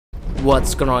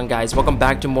What's going on, guys? Welcome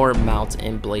back to more Mount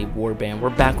and Blade Warband. We're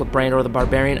back with Brandor the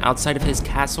Barbarian outside of his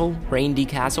castle, Raindy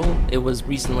Castle. It was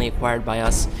recently acquired by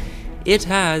us. It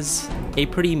has a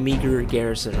pretty meager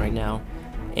garrison right now,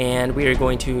 and we are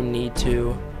going to need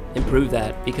to improve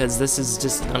that because this is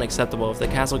just unacceptable. If the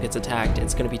castle gets attacked,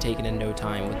 it's going to be taken in no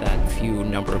time with that few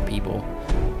number of people.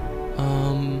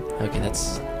 Okay,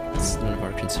 that's none of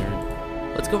our concern.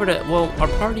 Let's go over to, well, our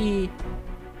party.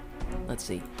 Let's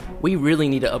see. We really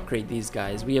need to upgrade these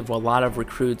guys. We have a lot of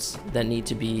recruits that need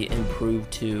to be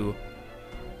improved to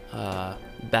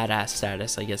badass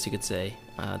status, I guess you could say.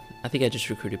 I think I just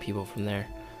recruited people from there.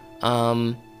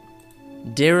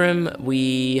 Durham, I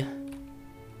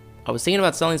was thinking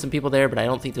about selling some people there, but I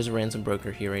don't think there's a ransom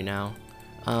broker here right now.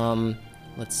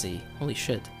 Let's see. Holy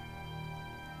shit.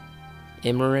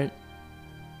 Emirate.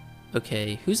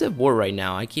 Okay, who's at war right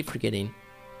now? I keep forgetting.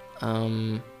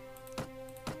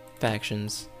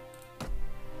 Factions.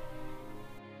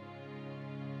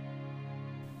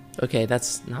 Okay,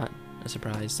 that's not a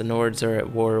surprise. The Nords are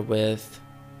at war with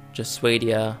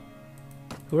Jaswadia.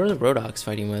 Who are the Rodoks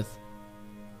fighting with?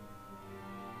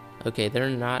 Okay, they're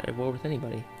not at war with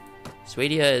anybody.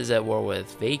 Swadia is at war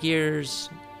with Vaegirs,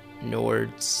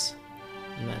 Nords,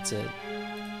 and that's it.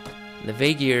 The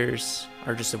Vaegirs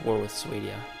are just at war with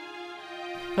Swadia.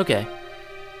 Okay.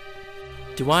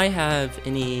 Do I have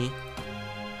any...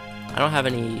 I don't have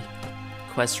any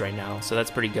quests right now, so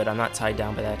that's pretty good. I'm not tied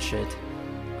down by that shit.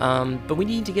 But we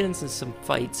need to get into some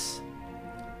fights.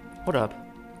 Hold up.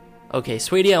 Okay,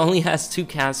 Swadia only has 2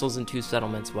 castles and 2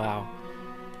 settlements. Wow.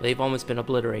 They've almost been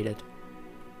obliterated.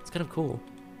 It's kind of cool.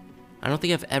 I don't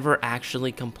think I've ever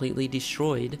actually completely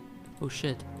destroyed... Oh,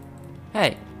 shit.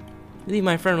 Hey! Leave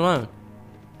my friend alone.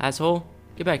 Asshole.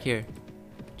 Get back here.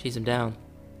 Chase him down.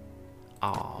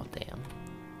 Aw, damn.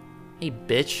 Hey,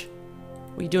 bitch.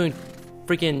 What are you doing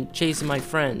freaking chasing my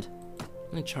friend?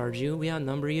 I'm gonna charge you. We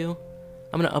outnumber you.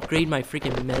 I'm gonna upgrade my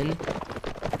freaking men.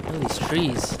 Look at these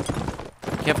trees.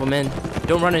 Careful, men.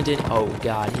 Don't run into... Oh,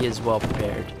 God. He is well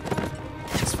prepared.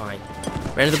 It's fine.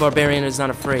 Brandor the Barbarian is not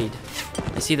afraid.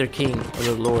 I see their king or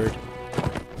their lord.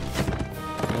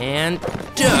 And...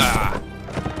 Duh!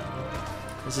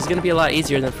 This is gonna be a lot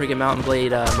easier than freaking Mount and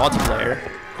Blade multiplayer.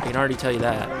 I can already tell you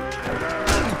that.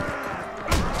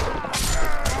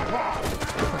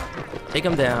 Take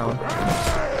him down.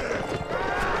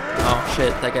 Oh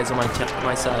shit, that guy's on my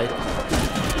side.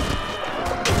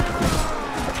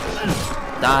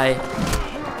 Die.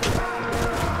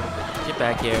 Get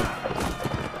back here.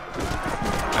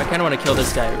 I kind of want to kill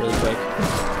this guy really quick.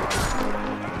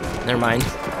 Never mind.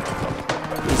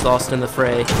 He's lost in the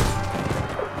fray.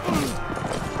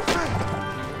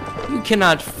 You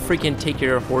cannot freaking take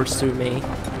your horse through me,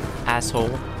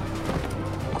 asshole.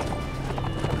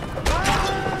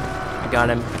 Got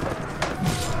him.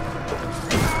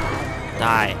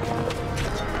 Die.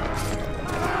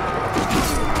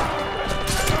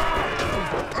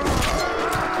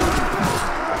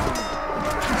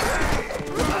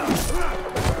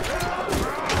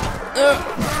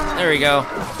 There we go.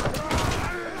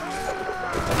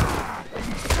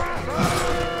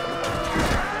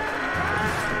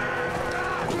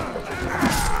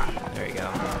 There we go.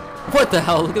 What the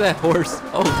hell? Look at that horse.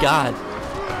 Oh, God.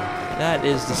 That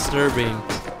is disturbing.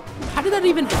 How did that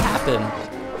even happen?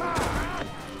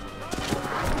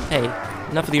 Hey,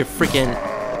 enough with your freaking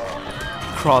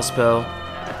crossbow.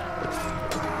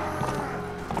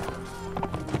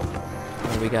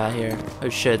 What do we got here? Oh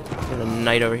shit, got a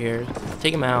knight over here.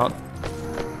 Take him out.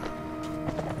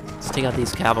 Let's take out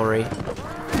these cavalry.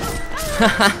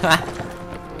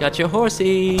 Got your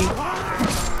horsey.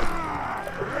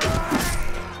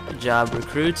 Good job,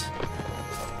 recruit.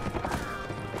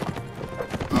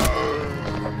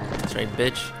 Right,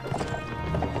 bitch.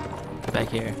 Get back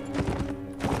here.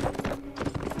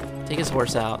 Take his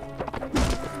horse out.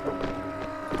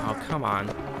 Oh, come on.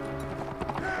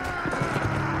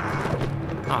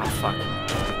 Ah, fuck.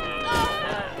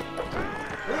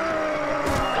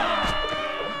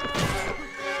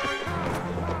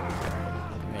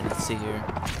 Alright, let's see here.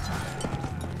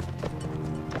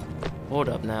 Hold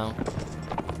up now.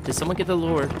 Did someone get the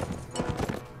Lord?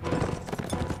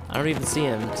 I don't even see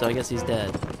him, so I guess he's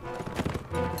dead.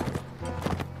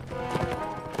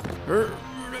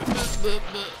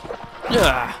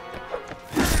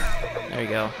 There you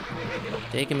go.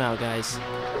 Take him out, guys.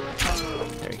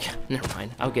 There you go. Never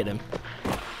mind. I'll get him.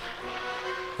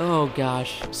 Oh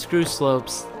gosh. Screw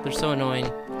slopes. They're so annoying.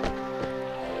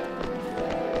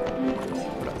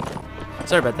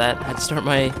 Sorry about that. I had to start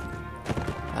my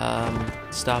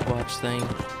stopwatch thing.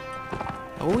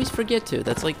 I always forget to.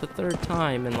 That's like the 3rd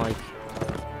time in like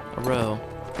a row.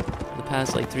 the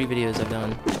past like 3 videos I've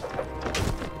done.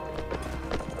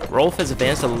 Rolf has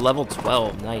advanced to level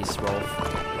 12. Nice, Rolf.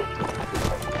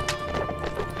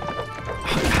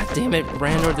 Oh, God damn it,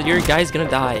 Brandor, your guy's gonna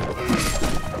die.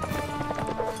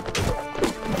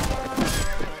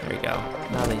 There we go.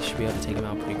 Now they should be able to take him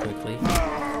out pretty quickly.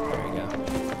 There we go.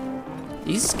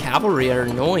 These cavalry are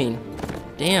annoying.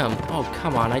 Damn. Oh,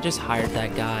 come on. I just hired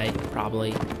that guy,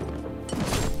 probably.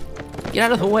 Get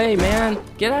out of the way, man.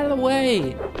 Get out of the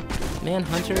way.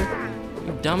 Manhunter.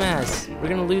 You dumbass. We're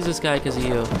gonna lose this guy because of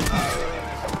you.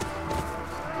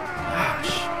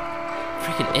 Gosh.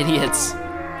 Freaking idiots.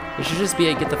 There should just be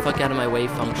a get the fuck out of my way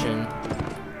function.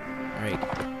 Alright.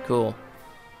 Cool.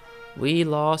 We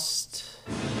lost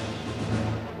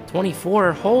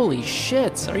 24. Holy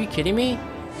shit. Are you kidding me?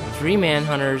 3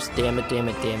 manhunters. Damn it, damn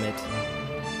it, damn it.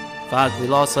 Fuck, we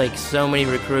lost like so many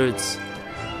recruits.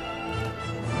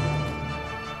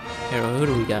 Here, who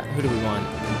do we got? Who do we want?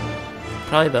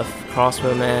 Probably the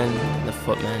crossbowmen, the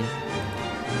footmen.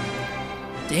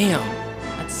 Damn,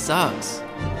 that sucks.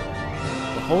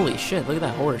 But holy shit, look at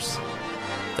that horse.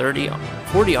 40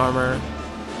 armor.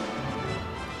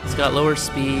 It's got lower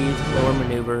speed, lower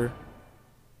maneuver.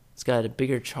 It's got a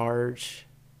bigger charge.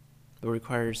 It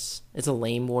requires. It's a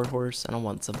lame war horse. I don't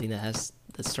want something that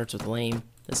starts with lame.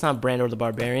 That's not Brandor the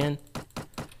Barbarian.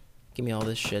 Give me all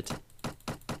this shit.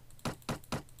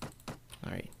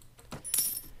 Alright.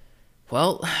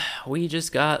 Well, we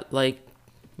just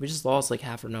lost like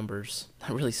half our numbers.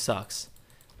 That really sucks.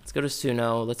 Let's go to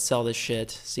Suno. Let's sell this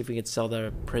shit. See if we can sell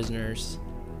the prisoners.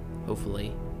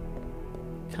 Hopefully.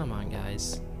 Come on,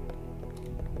 guys.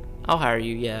 I'll hire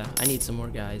you. Yeah, I need some more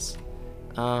guys.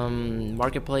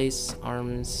 Marketplace.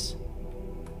 Arms.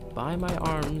 Buy my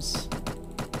arms.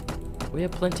 We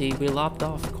have plenty. We lopped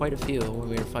off quite a few when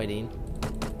we were fighting.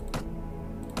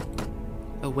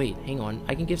 Oh wait, hang on.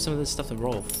 I can give some of this stuff to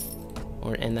Rolf.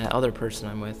 And that other person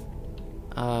I'm with.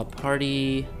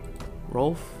 Party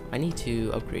Rolf? I need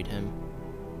to upgrade him.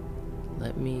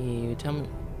 Tell me.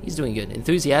 He's doing good.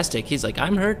 Enthusiastic. He's like,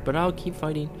 I'm hurt, but I'll keep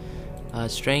fighting.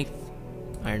 Strength.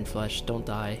 Iron Flesh. Don't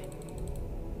die.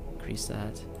 Increase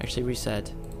that. Actually,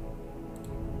 reset.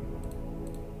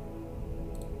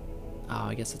 Oh,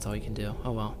 I guess that's all you can do.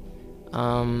 Oh, well.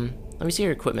 Let me see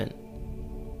your equipment.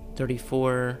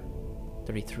 34,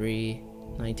 33,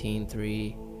 19,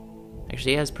 3.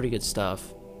 Actually, he has pretty good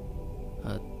stuff.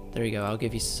 There you go. I'll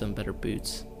give you some better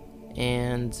boots.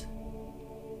 And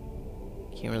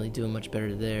can't really do much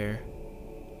better there.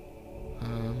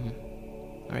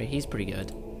 Alright, he's pretty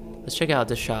good. Let's check out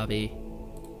Deshavi.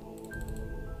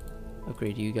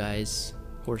 Upgrade you guys.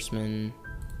 Horseman.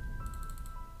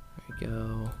 There we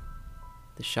go.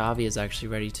 The Shavi is actually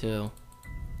ready too.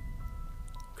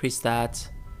 Increase that.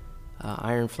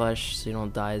 Iron Flesh so you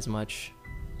don't die as much.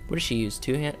 What does she use?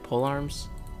 2-hand pole arms?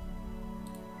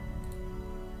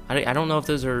 I don't know if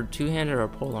those are 2-handed or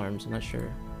pole arms. I'm not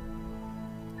sure.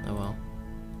 Oh well.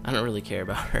 I don't really care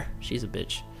about her. She's a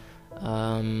bitch.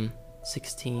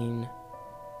 16.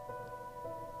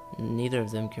 Neither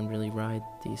of them can really ride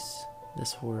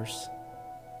this horse.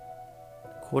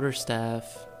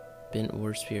 Quarterstaff. Bent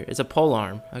war spear. It's a pole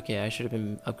arm. Okay, I should have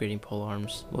been upgrading pole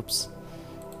arms. Whoops.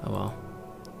 Oh well.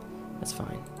 That's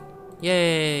fine.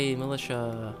 Yay,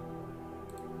 militia.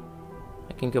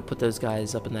 I can go put those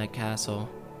guys up in that castle.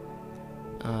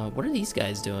 What are these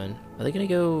guys doing? Are they gonna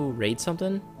go raid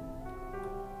something?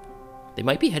 They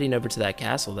might be heading over to that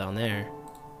castle down there.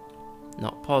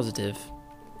 Not positive.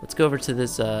 Let's go over to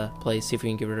this place, see if we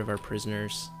can get rid of our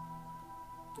prisoners.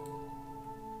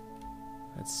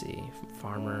 Let's see.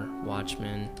 Farmer,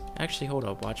 watchman. Actually, hold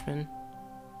up, watchman.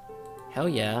 Hell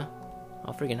yeah.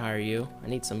 I'll freaking hire you. I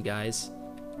need some guys.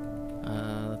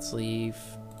 Let's leave.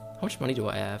 How much money do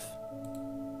I have?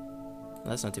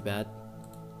 That's not too bad.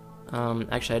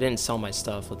 Actually, I didn't sell my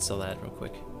stuff. Let's sell that real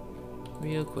quick.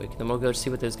 Real quick. Then we'll go see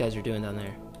what those guys are doing down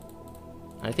there.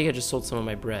 I think I just sold some of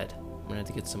my bread. I'm gonna have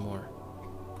to get some more.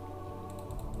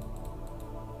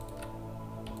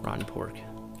 Rotten pork.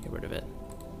 Get rid of it.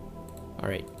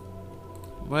 Alright.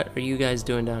 What are you guys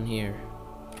doing down here?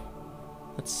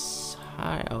 Let's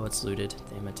hide. Oh, it's looted.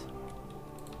 Damn it.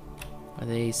 Are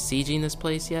they sieging this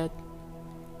place yet?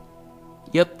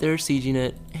 Yep, they're sieging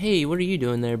it. Hey, what are you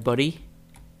doing there, buddy?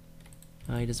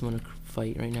 Oh, he doesn't want to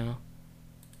fight right now.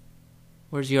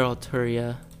 Where's your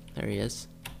Alturia? There he is.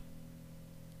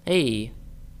 Hey,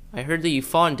 I heard that you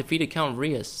fought and defeated Count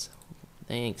Rias.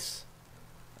 Thanks.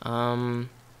 Let's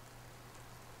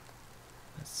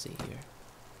see here.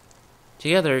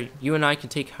 Together, you and I can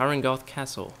take Harengoth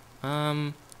Castle.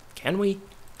 Can we?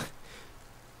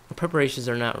 Our preparations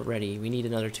are not ready. We need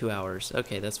another 2 hours.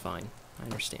 Okay, that's fine. I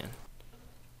understand.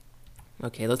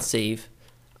 Okay, let's save.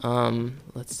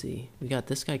 Let's see. We got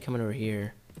this guy coming over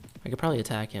here. I could probably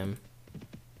attack him.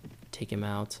 Take him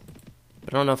out.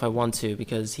 But I don't know if I want to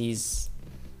because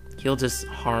he'll just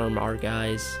harm our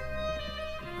guys.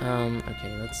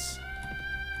 Okay, let's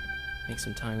make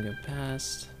some time go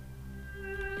past.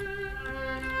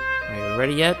 Alright, we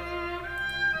ready yet?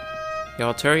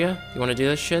 Yo, Alturia, you wanna do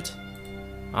this shit?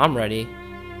 I'm ready.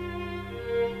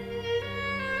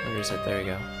 Where is it? There we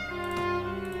go.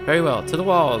 Very well, to the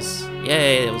walls.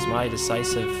 Yay, it was my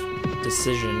decisive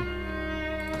decision.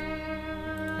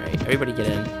 Alright, everybody get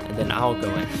in, and then I'll go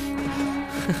in.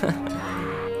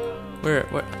 where,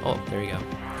 oh, there we go.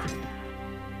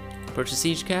 Approach the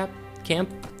siege camp,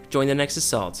 join the next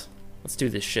assault. Let's do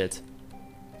this shit.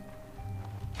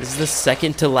 This is the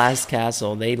second to last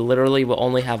castle. They literally will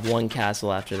only have one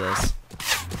castle after this.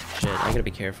 Shit, I gotta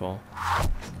be careful.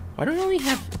 Why do I only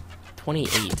have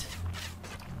 28?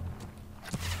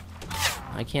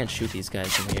 I can't shoot these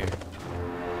guys from here.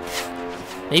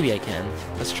 Maybe I can.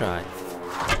 Let's try.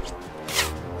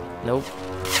 Nope.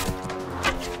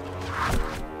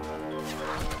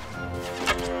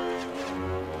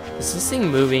 Is this thing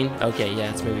moving? Okay, yeah,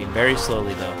 it's moving very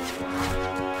slowly though.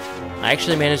 I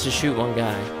actually managed to shoot one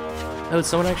guy. Oh,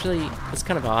 someone actually... That's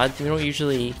kind of odd. We don't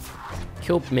usually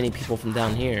kill many people from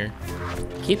down here.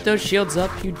 Keep those shields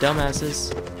up, you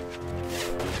dumbasses.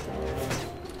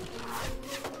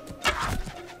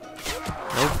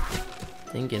 Nope.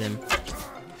 Didn't get him.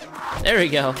 There we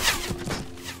go.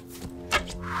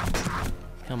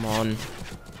 Come on.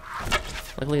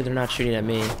 Luckily they're not shooting at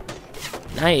me.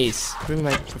 Nice. Proving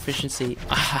my proficiency.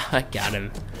 Ah, I got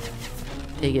him.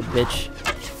 Take it, bitch.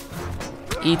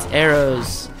 Eat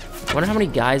arrows. I wonder how many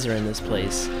guys are in this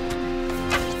place.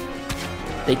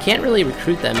 They can't really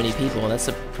recruit that many people. That's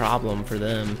a problem for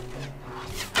them.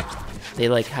 They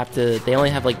like have to. They only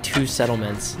have like 2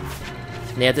 settlements.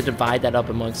 And they have to divide that up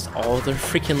amongst all their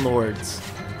freaking lords.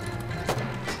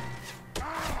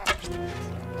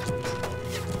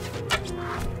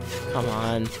 Come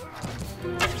on.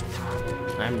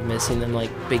 I'm missing them like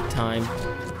big time.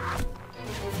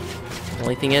 The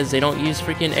only thing is they don't use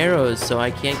freaking arrows, so I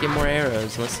can't get more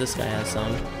arrows unless this guy has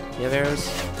some. You have arrows?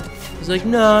 He's like,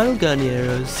 no, I don't got any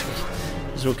arrows.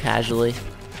 Just real casually.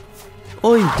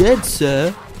 Oh, I'm dead,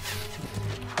 sir.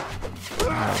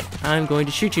 Alright, I'm going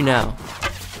to shoot you now.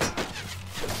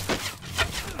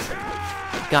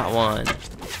 Got one.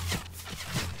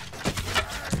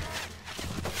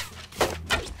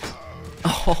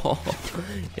 Oh,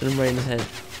 hit him right in the head.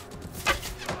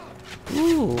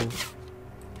 Ooh.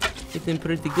 Getting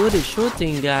pretty good at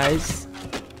shooting, guys.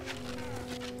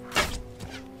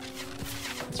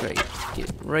 That's right.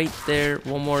 Get right there.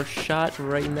 One more shot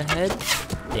right in the head.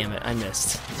 Damn it, I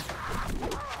missed.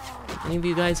 Any of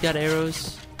you guys got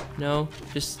arrows? No?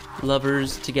 Just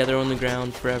lovers together on the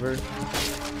ground forever?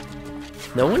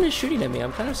 No one is shooting at me.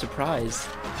 I'm kind of surprised.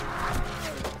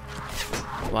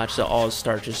 Watch the all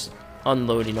start just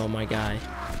unloading on my guy.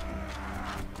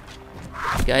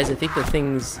 Guys, I think the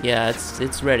thing's... Yeah,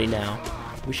 it's ready now.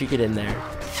 We should get in there.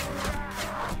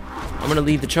 I'm gonna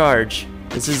lead the charge.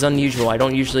 This is unusual. I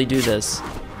don't usually do this.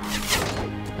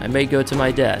 I may go to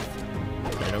my death,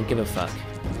 but I don't give a fuck.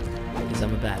 Because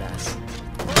I'm a badass.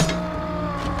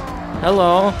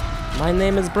 Hello. My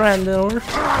name is Brandor.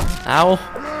 Ow.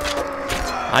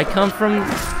 I come from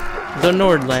the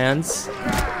Nordlands.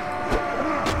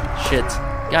 Shit.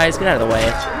 Guys, get out of the way.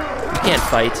 You can't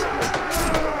fight.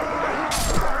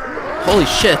 Holy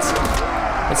shit!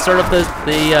 Let's start up the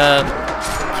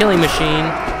killing machine.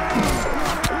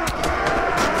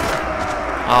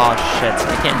 Oh shit,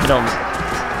 I can't hit him.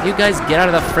 You guys get out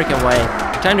of the freaking way.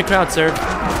 Time to crowd surf.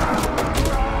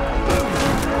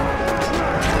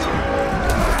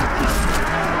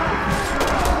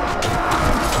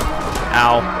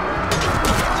 Ow.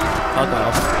 Fuck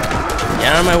off.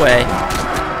 Get out of my way.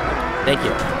 Thank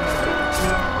you.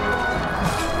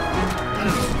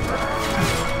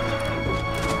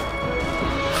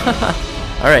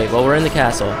 Alright, well, we're in the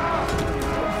castle.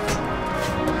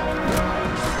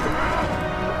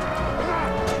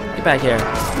 Get back here.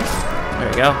 There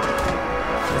we go.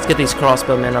 Let's get these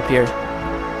crossbowmen up here.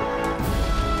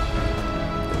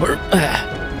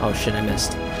 Oh shit, I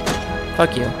missed.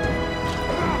 Fuck you.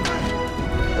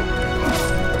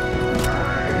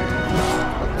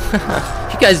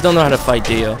 You guys don't know how to fight,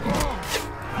 do you?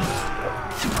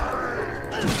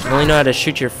 You only know how to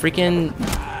shoot your freaking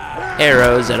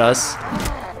arrows at us.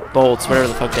 Bolts, whatever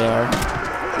the fuck they are.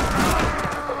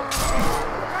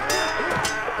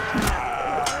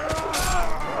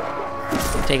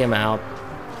 Take them out.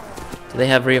 Do they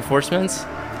have reinforcements?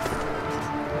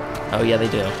 Oh yeah, they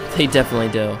do. They definitely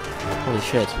do. Holy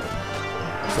shit.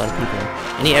 There's a lot of people.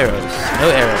 Any arrows? No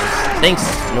arrows. Thanks,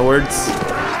 Nords.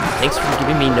 Thanks for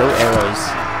giving me no arrows.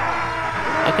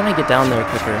 How can I get down there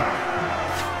quicker?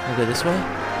 Can I go this way?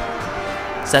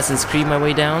 Assassin's Creed my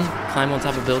way down? Climb on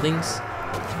top of buildings?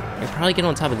 I can probably get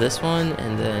on top of this one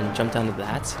and then jump down to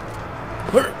that.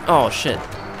 Oh shit.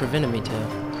 Prevented me to.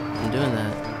 I'm doing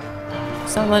that.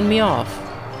 It's not letting me off.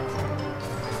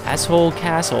 Asshole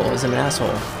Castle is an asshole.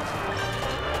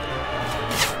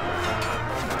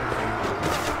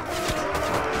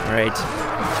 Alright.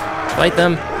 Fight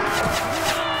them.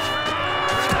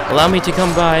 Allow me to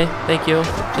come by. Thank you.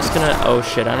 Just gonna... Oh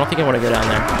shit, I don't think I want to go down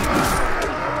there.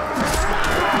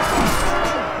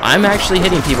 I'm actually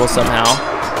hitting people somehow.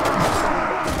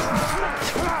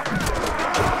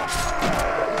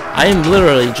 I am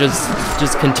literally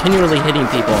just continually hitting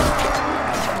people.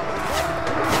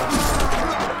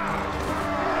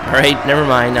 Alright, never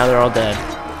mind. Now they're all dead.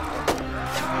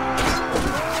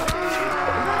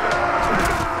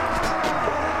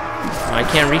 Oh, I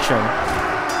can't reach them.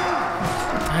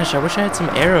 Gosh, I wish I had some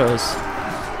arrows.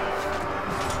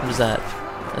 What is that?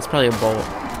 That's probably a bolt.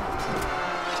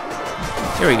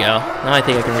 Here we go. Now I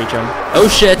think I can reach them. Oh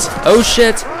shit! Oh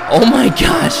shit! Oh my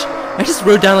gosh! I just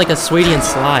rode down like a Swadian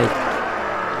slide.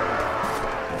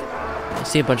 I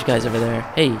see a bunch of guys over there.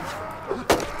 Hey.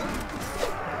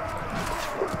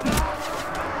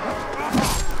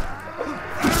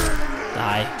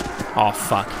 Die. Oh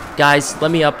fuck. Guys, let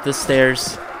me up the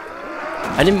stairs.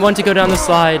 I didn't want to go down the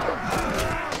slide.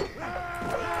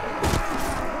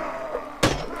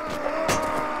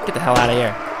 Get the hell out of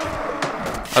here.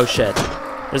 Oh shit.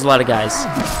 There's a lot of guys.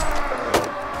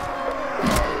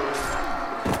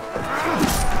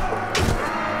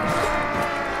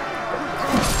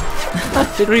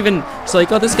 They don't even... It's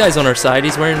like, oh, this guy's on our side.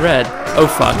 He's wearing red. Oh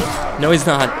fuck. No, he's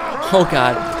not. Oh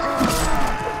god.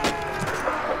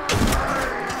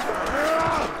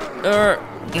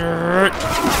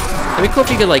 It'd be cool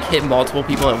if you could like hit multiple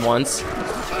people at once.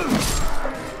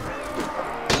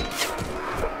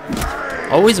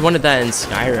 Always wanted that in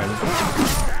Skyrim.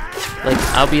 Like,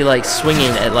 I'll be like swinging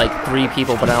at like 3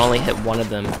 people, but I only hit one of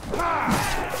them.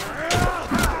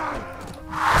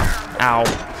 Ow.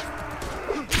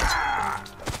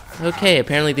 Okay,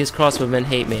 apparently these crossbowmen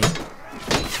hate me.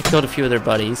 I killed a few of their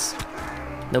buddies.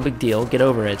 No big deal, get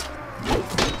over it.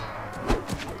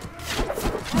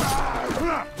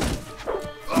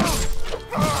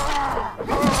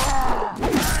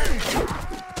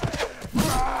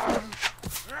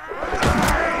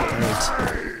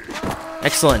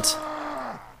 Excellent.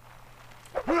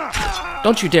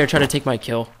 Don't you dare try to take my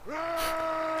kill.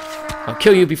 I'll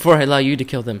kill you before I allow you to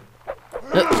kill them.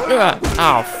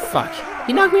 Oh, fuck.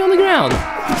 He knocked me on the ground.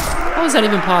 How is that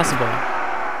even possible?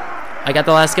 I got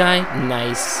the last guy?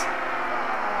 Nice.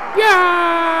 Yeah!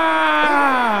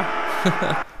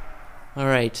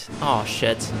 Alright. Oh,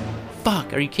 shit.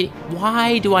 Fuck, are you kidding?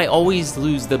 Why do I always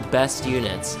lose the best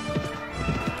units?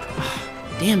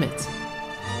 Damn it.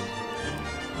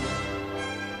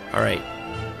 Alright.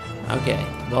 Okay.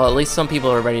 Well, at least some people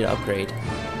are ready to upgrade.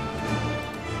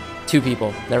 2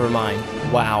 people. Never mind.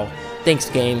 Wow. Thanks,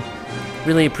 game.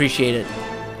 Really appreciate it.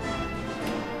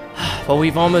 Well,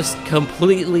 we've almost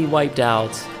completely wiped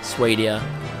out Swadia.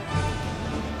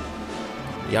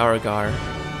 Yaragar.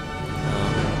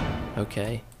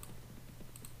 Okay.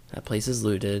 That place is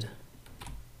looted.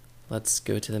 Let's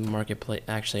go to the marketplace.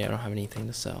 Actually, I don't have anything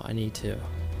to sell. I need to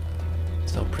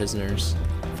sell prisoners.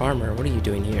 Farmer, what are you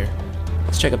doing here?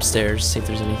 Let's check upstairs, see if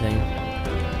there's anything.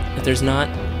 If there's not,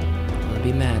 I'm gonna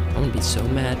be mad. I'm gonna be so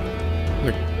mad. I'm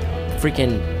gonna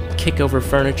freaking kick over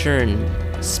furniture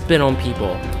and spit on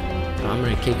people. I'm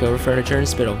gonna kick over furniture and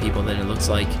spit on people, then it looks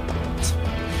like.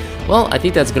 Well, I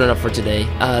think that's good enough for today.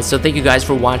 So thank you guys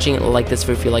for watching. Like this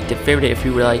video if you liked it, favorite it if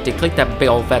you really liked it. Click that big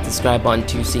old fat subscribe button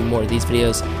to see more of these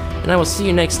videos. And I will see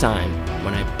you next time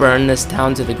when I burn this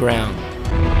town to the ground.